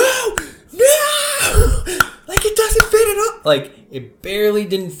 no, like it doesn't fit at all, like it barely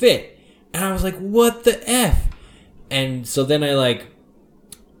didn't fit, and I was like, what the F? And so then I like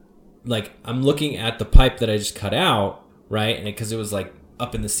I'm looking at the pipe that I just cut out, right, and because it was like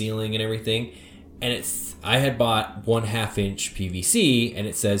up in the ceiling and everything, and I had bought 1/2 inch PVC, and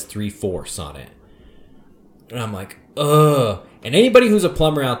it says 3/4 on it. And I'm like, ugh. And anybody who's a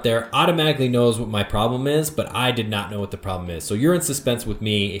plumber out there automatically knows what my problem is, but I did not know what the problem is. So you're in suspense with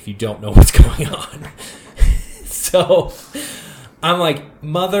me if you don't know what's going on. So I'm like,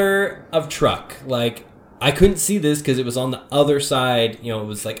 mother of truck. Like, I couldn't see this because it was on the other side. You know, it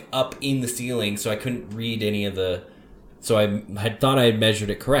was like up in the ceiling, so I couldn't read any of the... So I had thought I had measured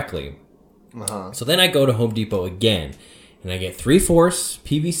it correctly. So then I go to Home Depot again, and I get 3/4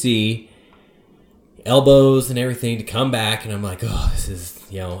 PVC, elbows and everything to come back, and I'm like, oh, this is,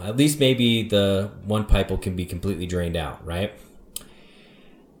 you know, at least maybe the one pipe can be completely drained out, right?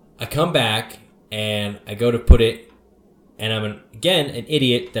 I come back, and I go to put it, and I'm, again, an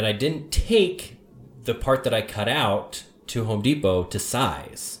idiot that I didn't take the part that I cut out to Home Depot to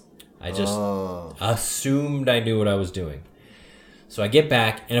size. I just assumed I knew what I was doing. So I get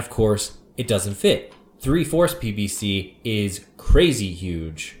back, and of course, it doesn't fit. 3/4 PVC is crazy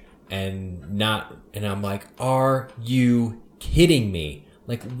huge, and I'm like, are you kidding me?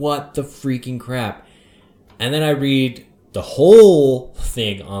 Like, what the freaking crap? And then I read the whole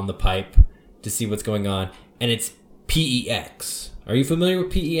thing on the pipe to see what's going on, and it's PEX. Are you familiar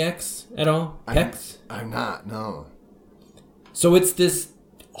with PEX at all? PEX? I'm not, no. So it's this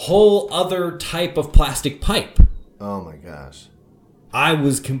whole other type of plastic pipe. Oh my gosh. I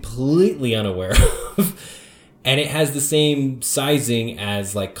was completely unaware of. And it has the same sizing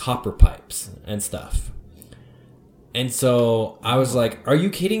as like copper pipes and stuff. And so I was like, are you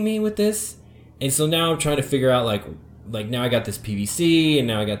kidding me with this? And so now I'm trying to figure out like now I got this PVC, and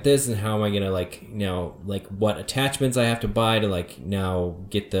now I got this, and how am I going to like what attachments I have to buy to like now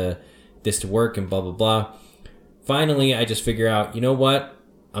get this to work, and blah, blah, blah. Finally, I just figure out, you know what?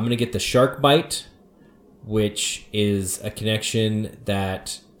 I'm going to get the SharkBite, which is a connection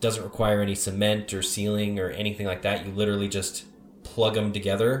that doesn't require any cement or sealing or anything like that. You literally just plug them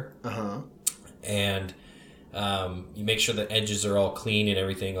together. And you make sure the edges are all clean and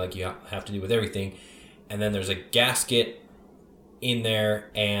everything, like you have to do with everything. And then there's a gasket in there,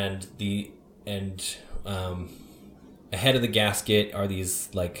 and ahead of the gasket are these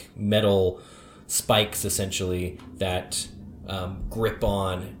like metal spikes, essentially, that grip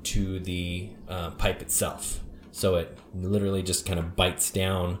on to the pipe itself. So it literally just kind of bites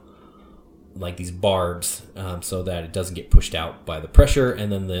down like these barbs, so that it doesn't get pushed out by the pressure,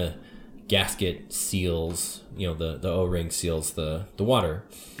 and then the gasket seals, you know, the O-ring seals the water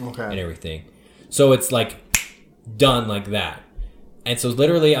and everything. So it's like done like that. And so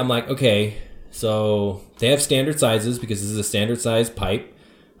literally I'm like, okay, so they have standard sizes because this is a standard size pipe.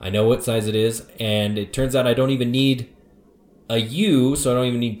 I know what size it is, and it turns out I don't even need a U, so I don't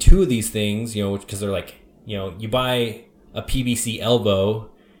even need two of these things, you know, because they're like, you know, you buy a PVC elbow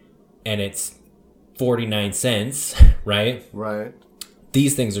and it's 49 cents, right? Right.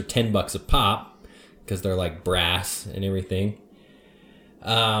 These things are $10 a pop because they're like brass and everything.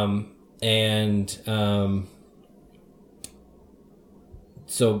 And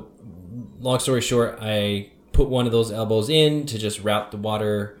so, long story short, I put one of those elbows in to just route the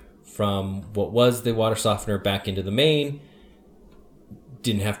water from what was the water softener back into the main.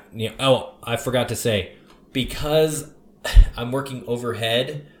 Didn't have, I forgot to say, because I'm working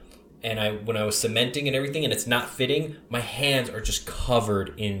overhead, and when I was cementing and everything, and it's not fitting, my hands are just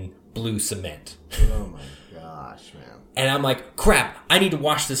covered in blue cement. Oh my gosh, man. And I'm like, crap, I need to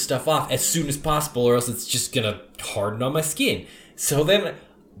wash this stuff off as soon as possible, or else it's just going to harden on my skin. So then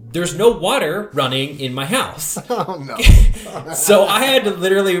there's no water running in my house. Oh, no. So I had to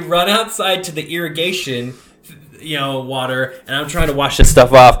literally run outside to the irrigation, water, and I'm trying to wash this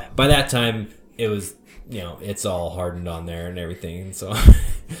stuff off. By that time, it was, it's all hardened on there and everything. And so,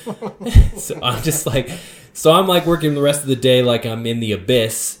 I'm just like, I'm like working the rest of the day like I'm in the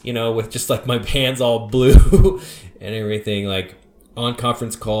abyss, with just like my hands all blue and everything, like on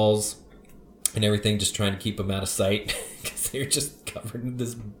conference calls and everything, just trying to keep them out of sight because they're just covered in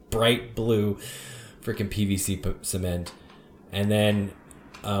this bright blue freaking PVC cement. And then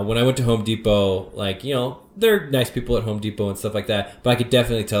when I went to Home Depot, like, they're nice people at Home Depot and stuff like that, but I could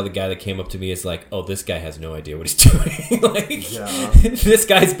definitely tell the guy that came up to me is like, oh, this guy has no idea what he's doing. This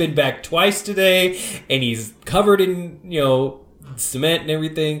guy's been back twice today, and he's covered in, cement and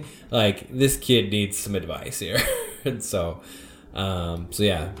everything. Like, this kid needs some advice here. And so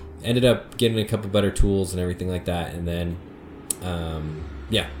yeah, ended up getting a couple better tools and everything like that, and then,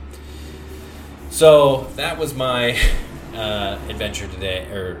 So that was my adventure today,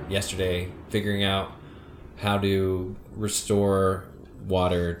 or yesterday, figuring out how to restore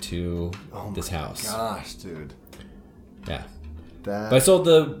water to this house. Gosh, dude. Yeah. But I sold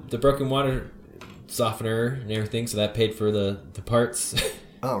the broken water softener and everything, so that paid for the parts.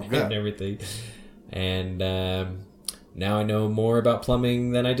 Oh, good. And everything. And now I know more about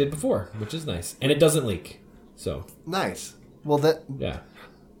plumbing than I did before, which is nice. And it doesn't leak. So nice. Well,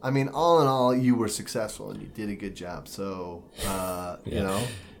 I mean, all in all, you were successful and you did a good job. So,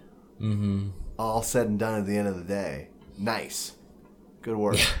 all said and done at the end of the day, nice, good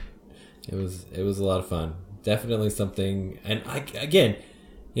work. Yeah. It was a lot of fun. Definitely something. And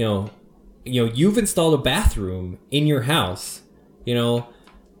you've installed a bathroom in your house.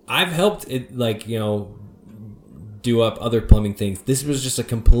 I've helped it, do up other plumbing things. This was just a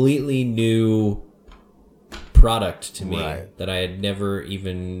completely new product to me that I had never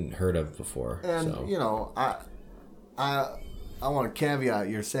even heard of before. And I want to caveat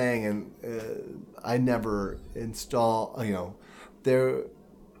you're saying, and I never install. The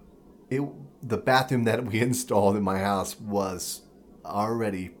bathroom that we installed in my house was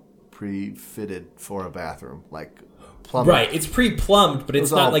already pre-fitted for a bathroom, like plumbing. Right, it's pre-plumbed, but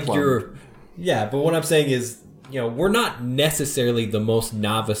it's not like plumbed. You're. Yeah, but what I'm saying is, we're not necessarily the most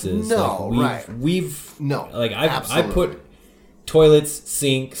novices. No, I put toilets,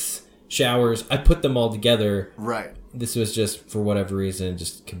 sinks, showers. I put them all together. Right. This was just, for whatever reason,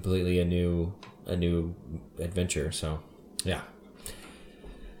 just completely a new adventure. So, yeah.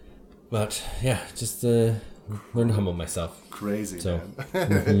 But yeah, just learn to humble myself. Crazy, so,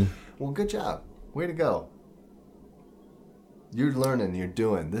 man. Well, good job. Way to go. You're learning. You're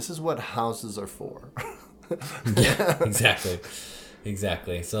doing. This is what houses are for. Yeah,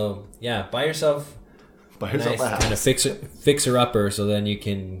 exactly. So yeah, buy yourself a nice kind of fixer upper, so then you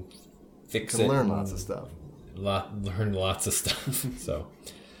can fix it. Learn lots of stuff. Learn lots of stuff. So,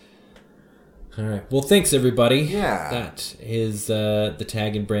 all right. Well, thanks everybody. Yeah, that is the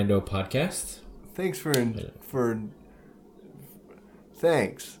Tag and Brando podcast. Thanks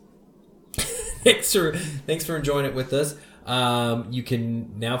Thanks for enjoying it with us. You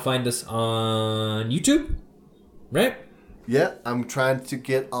can now find us on YouTube, right? Yeah, I'm trying to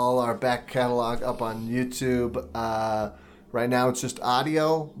get all our back catalog up on YouTube. Right now it's just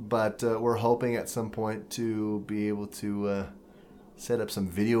audio, but we're hoping at some point to be able to set up some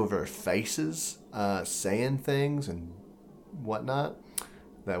video of our faces saying things and whatnot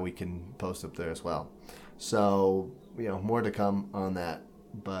that we can post up there as well. So, more to come on that.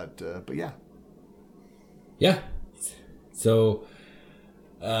 But yeah. Yeah. So,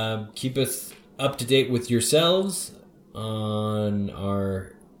 keep us up to date with yourselves on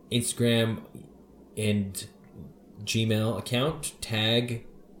our Instagram and Gmail account. Tag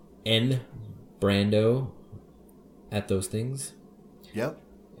N Brando at those things. Yep.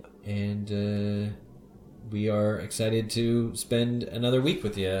 And we are excited to spend another week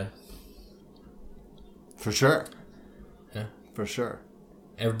with you. For sure. Yeah. For sure.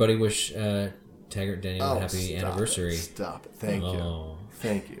 Everybody wish Taggart Daniel happy anniversary. Stop it. Thank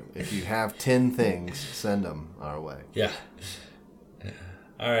you. If you have 10 things, send them our way. Yeah.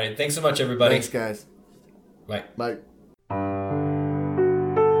 All right. Thanks so much, everybody. Thanks, guys. Bye. Bye.